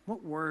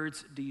 What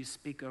words do you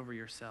speak over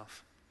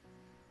yourself?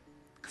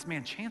 Because,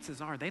 man,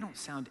 chances are they don't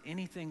sound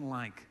anything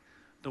like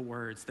the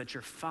words that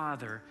your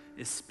Father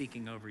is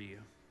speaking over you.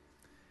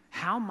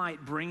 How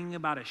might bringing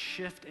about a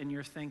shift in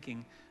your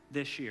thinking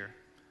this year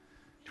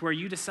to where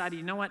you decide,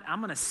 you know what, I'm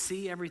going to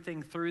see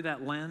everything through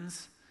that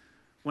lens.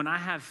 When I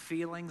have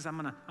feelings, I'm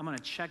going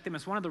to check them.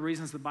 It's one of the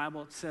reasons the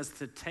Bible says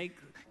to take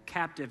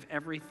captive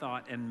every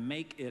thought and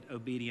make it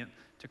obedient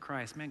to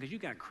Christ. Man, because you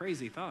got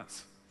crazy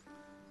thoughts.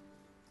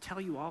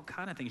 Tell you all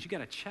kind of things. You got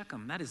to check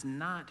them. That is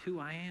not who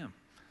I am.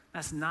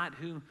 That's not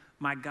who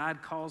my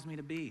God calls me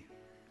to be.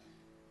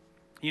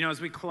 You know, as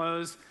we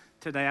close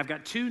today, I've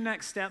got two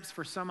next steps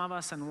for some of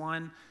us and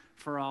one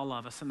for all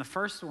of us. And the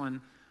first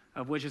one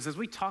of which is, as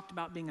we talked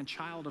about being a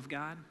child of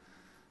God,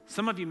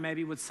 some of you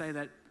maybe would say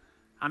that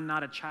I'm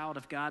not a child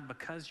of God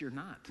because you're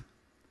not.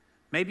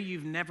 Maybe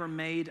you've never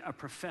made a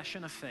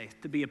profession of faith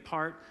to be a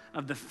part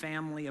of the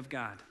family of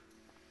God.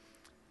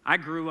 I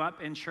grew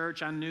up in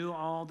church. I knew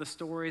all the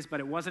stories, but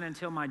it wasn't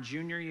until my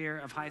junior year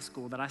of high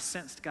school that I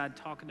sensed God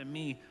talking to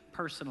me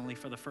personally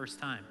for the first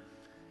time,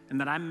 and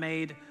that I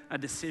made a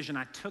decision.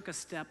 I took a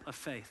step of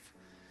faith.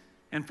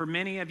 And for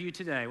many of you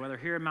today, whether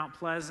here in Mount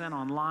Pleasant,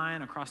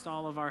 online, across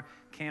all of our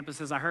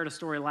campuses, I heard a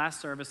story last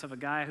service of a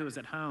guy who was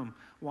at home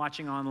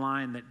watching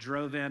online that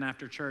drove in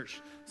after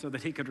church so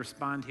that he could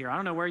respond here. I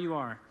don't know where you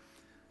are,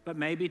 but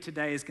maybe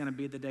today is going to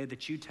be the day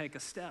that you take a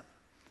step.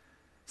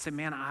 Say,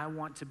 man, I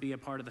want to be a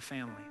part of the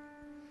family.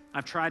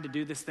 I've tried to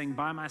do this thing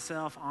by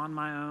myself, on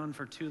my own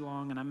for too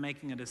long, and I'm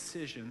making a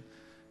decision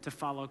to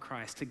follow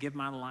Christ, to give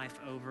my life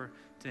over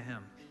to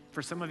him.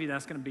 For some of you,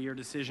 that's going to be your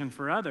decision.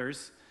 For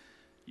others,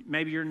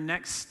 maybe your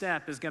next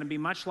step is going to be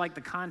much like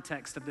the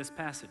context of this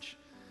passage.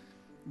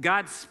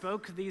 God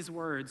spoke these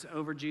words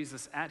over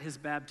Jesus at his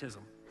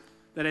baptism,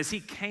 that as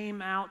he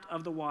came out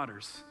of the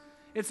waters,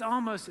 it's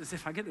almost as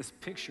if I get this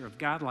picture of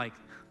God like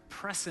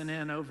pressing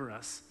in over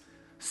us,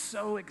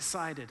 so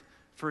excited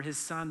for his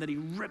son that he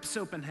rips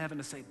open heaven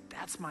to say,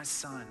 that's my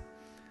son,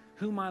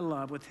 whom I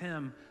love. With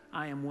him,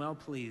 I am well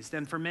pleased.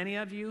 And for many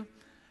of you,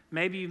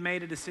 maybe you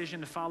made a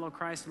decision to follow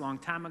Christ a long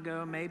time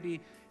ago.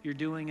 Maybe you're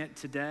doing it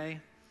today.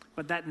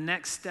 But that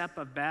next step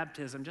of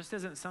baptism just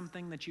isn't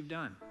something that you've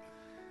done.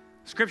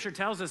 Scripture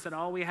tells us that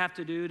all we have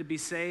to do to be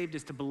saved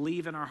is to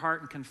believe in our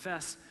heart and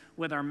confess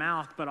with our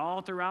mouth. But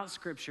all throughout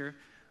Scripture,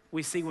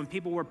 we see when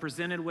people were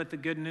presented with the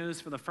good news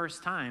for the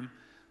first time,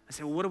 I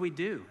say, well, what do we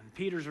do? And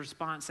Peter's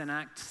response in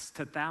Acts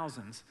to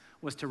thousands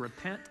was to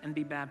repent and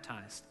be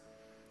baptized.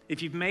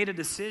 If you've made a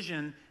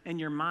decision in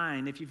your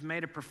mind, if you've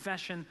made a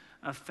profession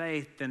of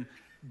faith, then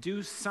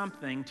do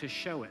something to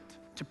show it,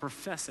 to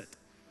profess it.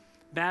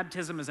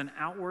 Baptism is an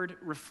outward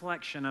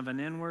reflection of an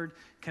inward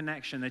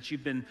connection that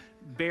you've been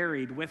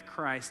buried with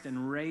Christ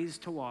and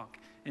raised to walk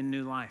in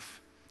new life.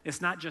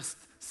 It's not just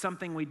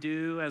something we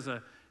do as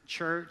a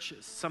church,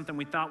 something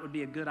we thought would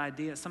be a good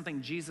idea. It's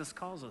something Jesus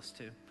calls us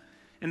to.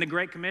 In the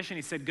Great Commission,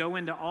 he said, go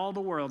into all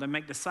the world and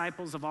make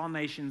disciples of all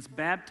nations,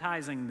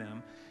 baptizing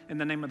them in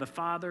the name of the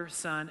Father,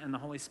 Son, and the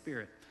Holy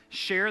Spirit.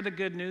 Share the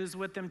good news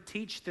with them,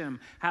 teach them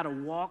how to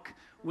walk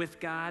with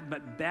God,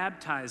 but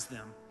baptize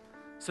them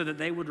so that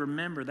they would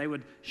remember, they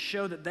would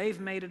show that they've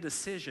made a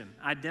decision,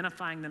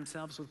 identifying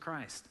themselves with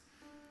Christ.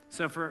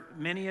 So for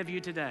many of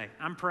you today,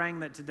 I'm praying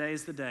that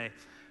today's the day.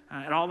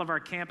 At all of our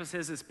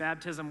campuses, it's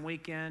baptism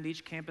weekend.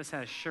 Each campus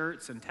has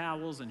shirts and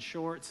towels and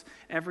shorts,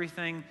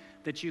 everything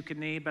that you could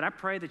need. But I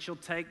pray that you'll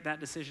take that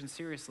decision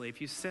seriously.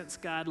 If you sense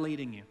God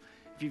leading you,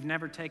 if you've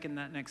never taken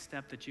that next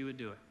step, that you would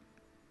do it.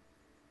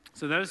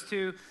 So those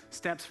 2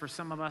 steps for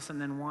some of us, and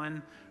then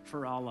 1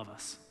 for all of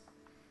us.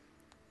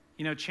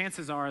 You know,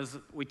 chances are, as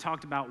we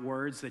talked about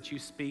words that you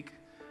speak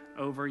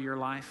over your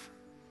life,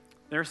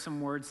 there are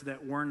some words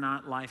that were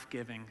not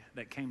life-giving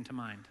that came to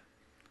mind.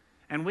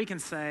 And we can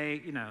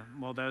say, you know,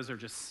 well, those are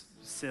just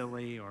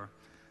silly, or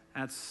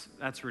that's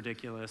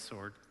ridiculous,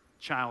 or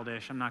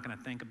childish. I'm not going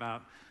to think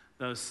about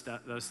those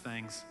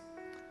things.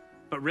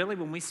 But really,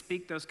 when we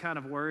speak those kind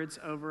of words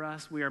over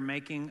us, we are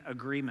making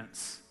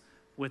agreements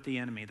with the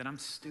enemy that I'm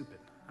stupid,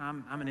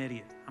 I'm an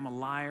idiot, I'm a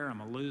liar,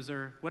 I'm a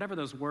loser, whatever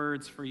those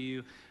words for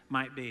you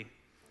might be.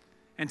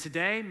 And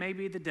today may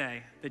be the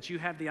day that you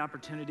have the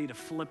opportunity to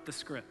flip the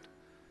script.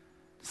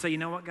 Say, you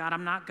know what, God,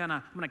 I'm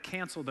gonna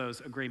cancel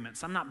those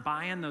agreements. I'm not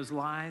buying those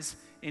lies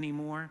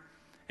anymore.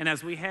 And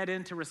as we head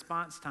into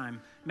response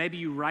time, maybe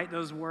you write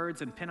those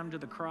words and pin them to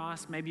the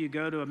cross. Maybe you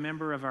go to a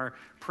member of our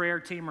prayer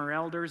team or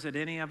elders at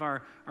any of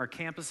our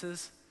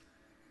campuses.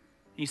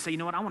 And you say, you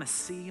know what, I want to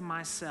see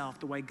myself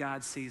the way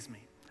God sees me.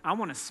 I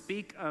want to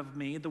speak of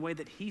me the way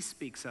that he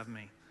speaks of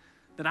me.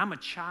 That I'm a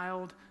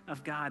child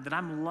of God, that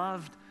I'm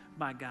loved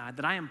by God,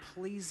 that I am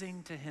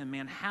pleasing to him.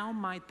 Man, how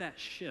might that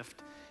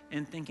shift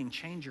in thinking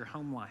change your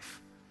home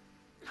life?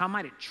 How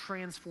might it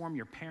transform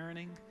your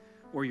parenting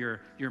or your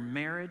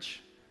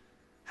marriage?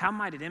 How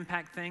might it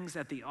impact things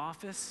at the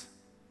office?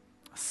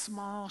 A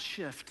small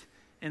shift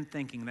in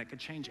thinking that could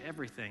change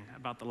everything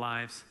about the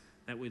lives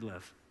that we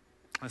live.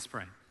 Let's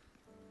pray.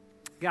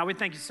 God, we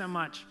thank you so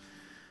much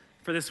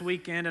for this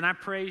weekend, and I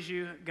praise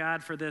you,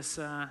 God, for this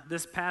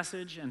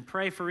passage, and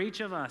pray for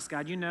each of us.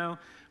 God, you know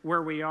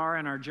where we are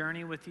in our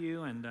journey with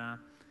you, and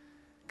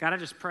God, I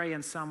just pray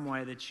in some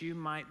way that you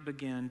might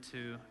begin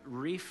to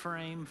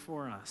reframe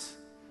for us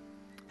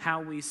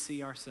how we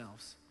see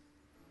ourselves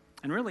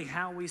and really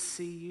how we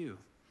see you.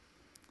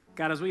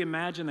 God, as we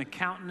imagine the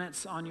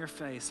countenance on your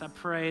face, I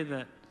pray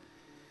that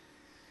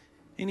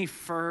any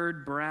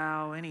furrowed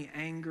brow, any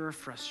anger,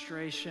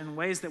 frustration,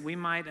 ways that we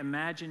might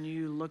imagine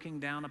you looking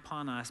down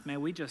upon us, may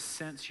we just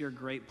sense your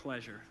great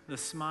pleasure, the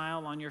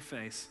smile on your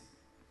face.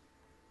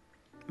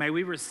 May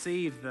we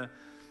receive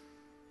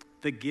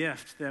the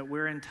gift that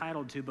we're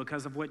entitled to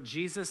because of what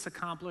Jesus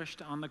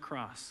accomplished on the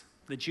cross,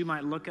 that you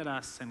might look at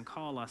us and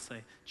call us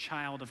a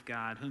child of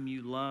God whom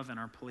you love and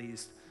are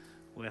pleased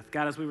with.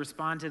 God, as we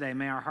respond today,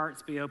 may our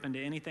hearts be open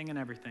to anything and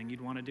everything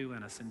you'd want to do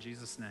in us. In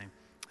Jesus' name,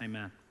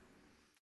 amen.